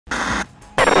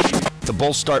The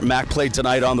Bulls start MAC play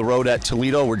tonight on the road at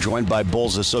Toledo. We're joined by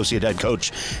Bulls Associate Head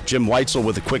Coach Jim Weitzel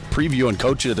with a quick preview. And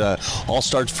Coach, it all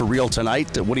starts for real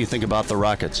tonight. What do you think about the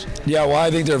Rockets? Yeah, well,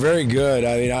 I think they're very good.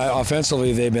 I mean,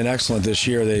 offensively, they've been excellent this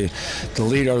year. They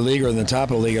lead our league or in the top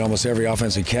of the league in almost every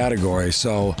offensive category.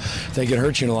 So they can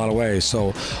hurt you in a lot of ways. So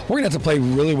we're going to have to play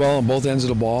really well on both ends of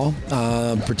the ball,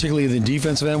 particularly the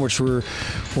defensive end, which we're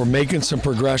making some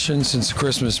progression since the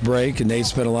Christmas break. And Nate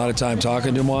spent a lot of time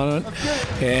talking to him on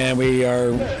it. And we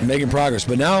are making progress.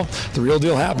 But now the real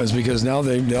deal happens because now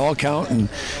they all count and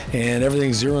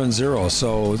everything's 0-0.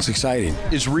 So it's exciting.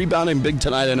 Is rebounding big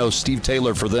tonight? I know Steve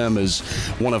Taylor for them is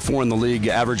 1 of 4 in the league,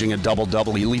 averaging a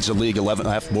double-double. He leads the league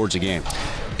 11.5 boards a game.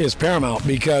 Is paramount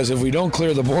because if we don't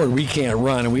clear the board, we can't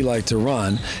run, and we like to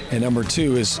run. And number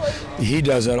 2 is he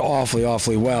does that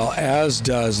awfully well, as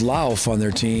does Lauf on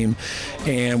their team.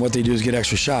 And what they do is get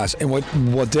extra shots. And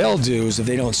what they'll do is if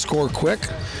they don't score quick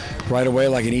right away,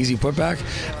 like an easy putback,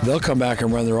 they'll come back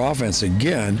and run their offense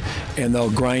again, and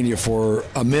they'll grind you for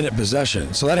a minute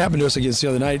possession. So that happened to us against the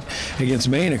other night against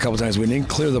Maine a couple times. We didn't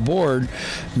clear the board.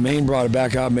 Maine brought it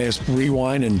back out, made us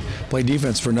rewind and play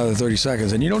defense for another 30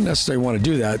 seconds. And you don't necessarily want to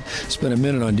do that. Spend a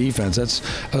minute on defense. As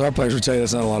our players would tell you,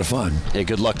 that's not a lot of fun. Hey,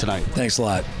 good luck tonight. Thanks a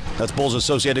lot. That's Bulls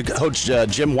Associated Coach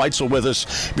Jim Weitzel with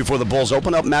us before the Bulls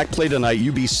open up MAC play tonight.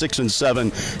 UB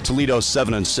 6-7, Toledo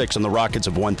 7-6, and the Rockets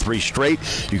have won 3 straight.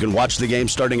 You can watch the game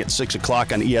starting at 6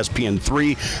 o'clock on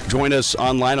ESPN3. Join us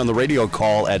online on the radio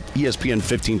call at ESPN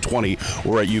 1520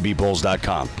 or at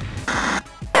UBBulls.com.